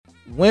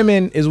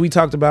women, as we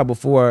talked about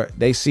before,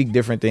 they seek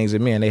different things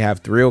in men. They have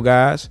thrill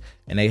guys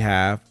and they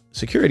have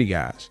security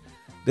guys.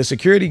 The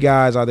security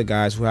guys are the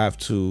guys who have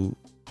to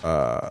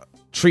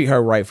treat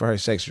her right for her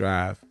sex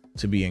drive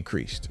to be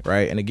increased,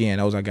 right? And again,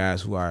 those are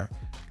guys who are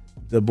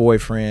the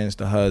boyfriends,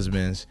 the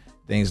husbands,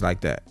 things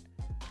like that,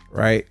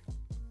 right?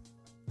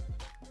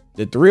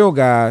 The thrill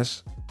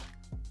guys,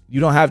 you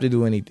don't have to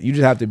do anything. You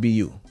just have to be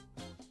you,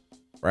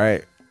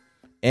 right?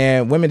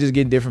 And women just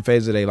get in different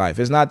phases of their life.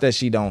 It's not that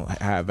she don't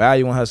have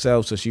value in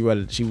herself, so she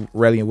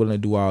ready and willing to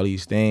do all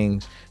these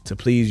things to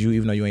please you,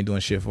 even though you ain't doing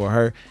shit for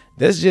her.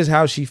 That's just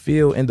how she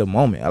feel in the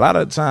moment. A lot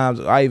of times,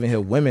 I even hear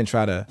women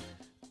try to,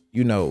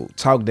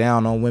 talk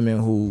down on women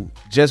who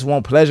just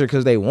want pleasure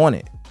because they want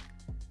it.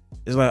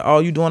 It's like, oh,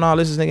 you doing all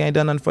this nigga ain't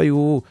done nothing for you.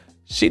 Ooh.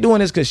 She doing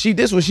this because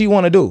this what she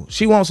want to do.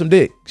 She wants some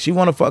dick. She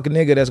want to fuck a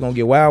nigga that's gonna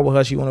get wild with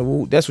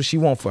her. That's what she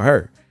want for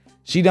her.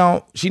 She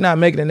not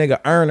making a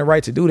nigga earn the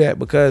right to do that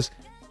because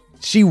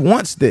she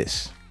wants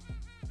this.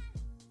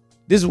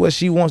 This is what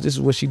she wants. This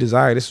is what she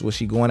desires. This is what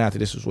she going after.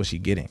 This is what she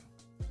getting.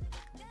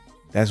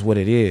 That's what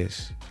it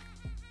is.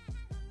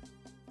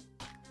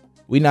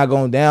 We not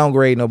gonna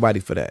downgrade nobody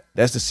for that.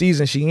 That's the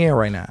season she in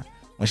right now.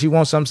 When she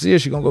wants something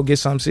serious, she gonna go get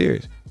something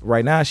serious. But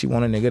right now, she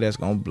want a nigga that's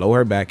gonna blow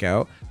her back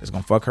out, that's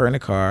gonna fuck her in the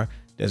car,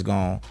 that's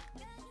gonna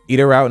eat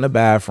her out in the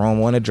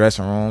bathroom or in the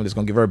dressing room, that's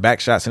gonna give her back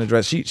shots in the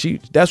dress.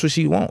 That's what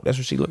she want. That's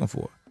what she looking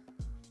for.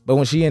 But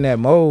when she in that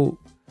mode,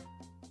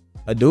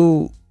 a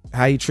dude,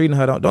 how he treating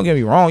her, don't get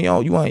me wrong,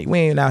 we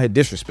ain't out here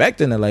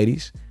disrespecting the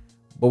ladies.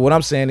 But what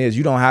I'm saying is,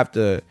 you don't have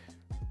to.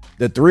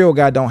 The thrill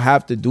guy don't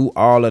have to do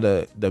all of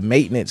the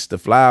maintenance, the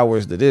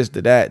flowers, the this,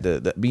 the that,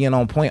 the being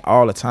on point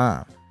all the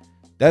time.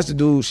 That's the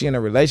dude she in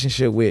a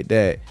relationship with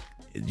that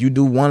you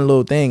do one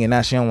little thing and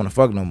now she don't want to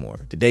fuck no more.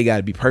 The day got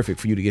to be perfect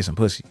for you to get some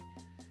pussy.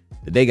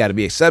 The day got to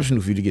be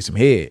exceptional for you to get some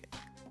head.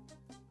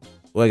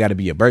 Or it got to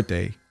be your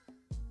birthday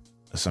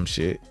or some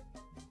shit.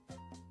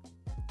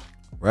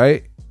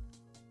 Right?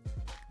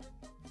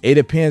 It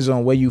depends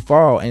on where you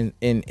fall. And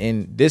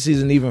this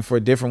isn't even for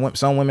different women.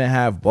 Some women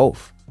have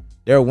both.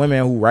 There are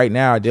women who right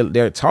now,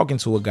 they're talking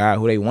to a guy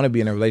who they want to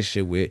be in a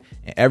relationship with,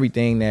 and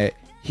everything that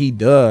he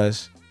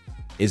does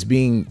is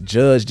being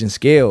judged and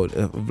scaled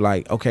of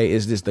like, okay,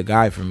 is this the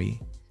guy for me?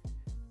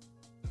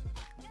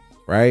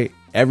 Right?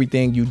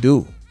 Everything you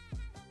do.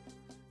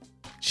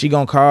 She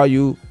gonna call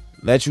you,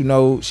 let you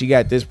know she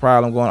got this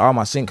problem going, all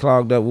my sink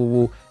clogged up, woo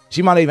woo.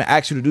 She might not even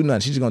ask you to do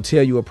nothing. She's just gonna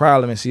tell you a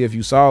problem and see if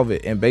you solve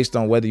it. And based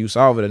on whether you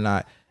solve it or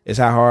not, it's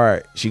how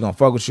hard she gonna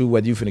fuck with you,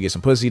 whether you finna get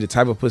some pussy, the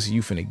type of pussy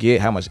you finna get,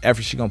 how much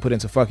effort she gonna put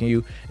into fucking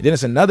you. And then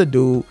it's another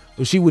dude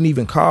who she wouldn't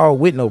even call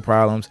with no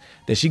problems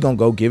that she gonna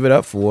go give it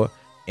up for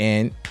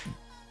and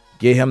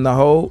get him the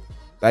whole,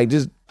 like,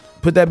 just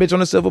put that bitch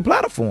on a silver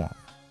platform.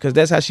 Cause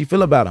that's how she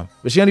feel about him.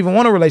 But she don't even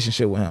want a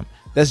relationship with him.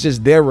 That's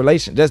just their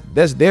relation.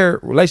 That's their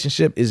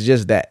relationship is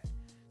just that.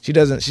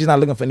 She's not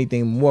looking for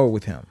anything more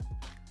with him.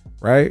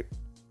 Right?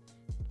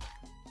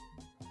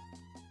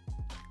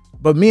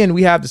 But men,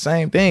 we have the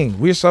same thing.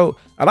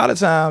 A lot of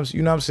times,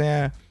 you know what I'm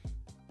saying?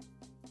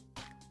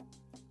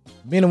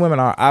 Men and women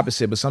are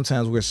opposite, but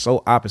sometimes we're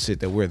so opposite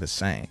that we're the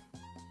same.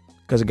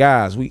 Because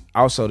guys, we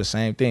also the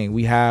same thing.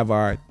 We have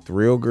our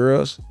thrill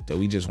girls that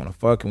we just want to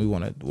fuck and we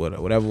want to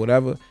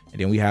whatever.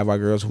 And then we have our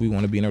girls who we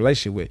want to be in a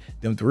relationship with.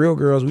 Them thrill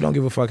girls, we don't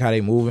give a fuck how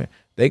they moving.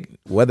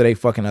 Whether they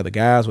fucking other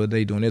guys, whether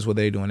they doing this,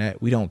 whether they doing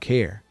that, we don't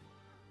care.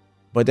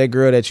 But that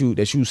girl that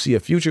you see a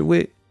future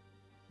with,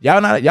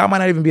 y'all might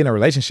not even be in a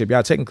relationship.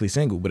 Y'all technically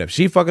single. But if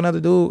she fucking another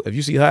dude, if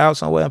you see her out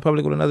somewhere in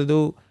public with another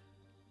dude,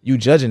 you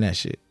judging that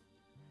shit.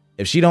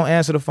 If she don't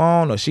answer the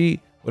phone or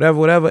she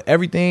whatever,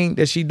 everything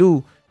that she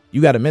do,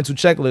 you got a mental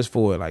checklist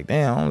for it. Like,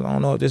 damn, I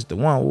don't know if this is the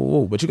one. Woo,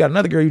 woo. But you got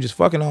another girl you just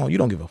fucking on. You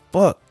don't give a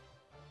fuck.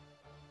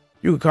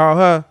 You could call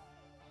her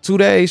 2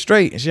 days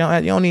straight and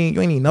you ain't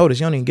even notice.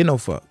 You don't even get no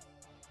fuck.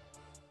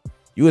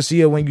 You will see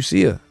her when you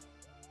see her.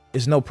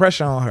 It's no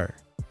pressure on her.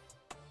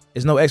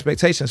 It's no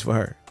expectations for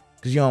her.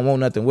 Because you don't want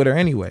nothing with her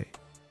anyway.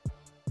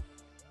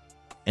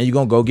 And you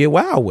going to go get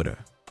wild with her.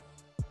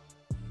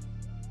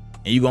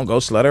 And you going to go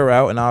slut her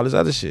out and all this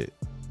other shit.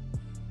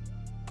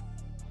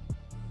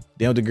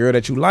 Then with the girl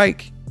that you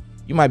like,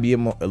 you might be a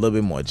little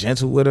bit more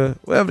gentle with her.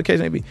 Whatever the case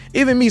may be.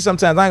 Even me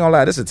sometimes, I ain't going to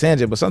lie, this is a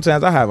tangent, but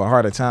sometimes I have a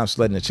harder time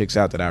slutting the chicks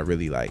out that I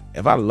really like.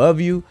 If I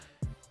love you,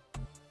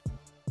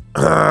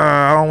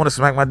 I don't want to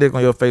smack my dick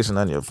on your face and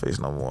none of your face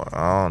no more.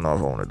 I don't know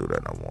if I want to do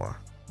that no more.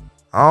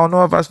 I don't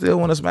know if I still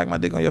want to smack my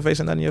dick on your face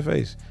and none of your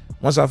face.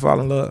 Once I fall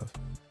in love.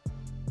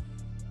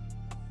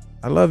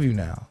 I love you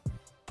now.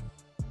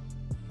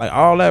 Like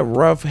all that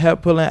rough,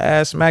 head pulling,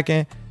 ass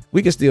smacking,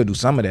 we can still do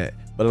some of that.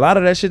 But a lot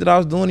of that shit that I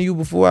was doing to you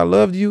before I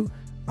loved you,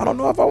 I don't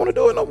know if I want to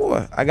do it no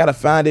more. I got to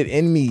find it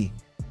in me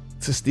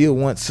to still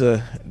want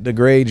to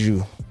degrade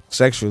you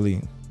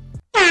sexually.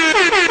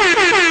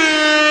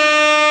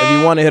 If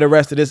you want to hear the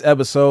rest of this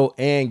episode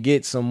and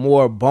get some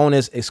more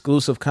bonus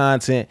exclusive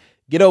content,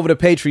 get over to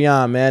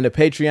Patreon, man. The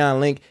Patreon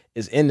link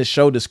is in the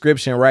show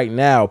description right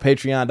now.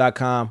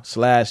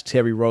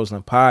 Patreon.com/Terry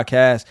Roseland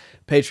Podcast.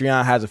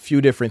 Patreon has a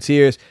few different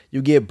tiers.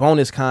 You get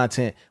bonus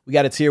content. We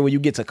got a tier where you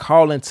get to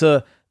call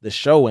into the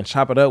show and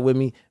chop it up with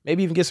me.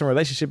 Maybe even get some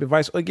relationship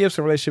advice or give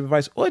some relationship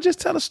advice or just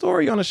tell a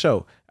story on the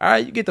show. All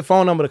right. You get the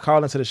phone number to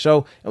call into the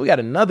show. And we got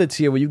another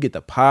tier where you get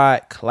the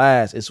pod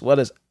class as well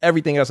as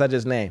everything else I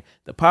just named.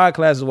 The pod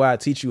class is where I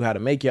teach you how to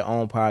make your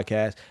own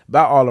podcast,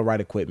 buy all the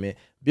right equipment,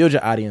 build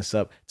your audience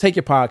up, take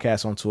your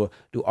podcast on tour,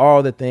 do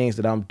all the things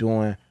that I'm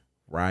doing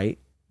right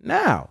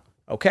now.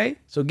 Okay.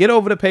 So get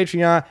over to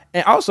Patreon.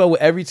 And also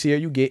with every tier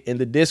you get in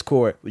the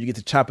Discord where you get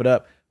to chop it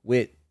up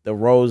with the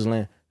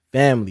Roseland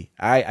family.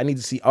 All right. I need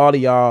to see all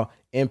of y'all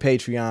in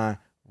Patreon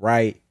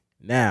right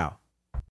now.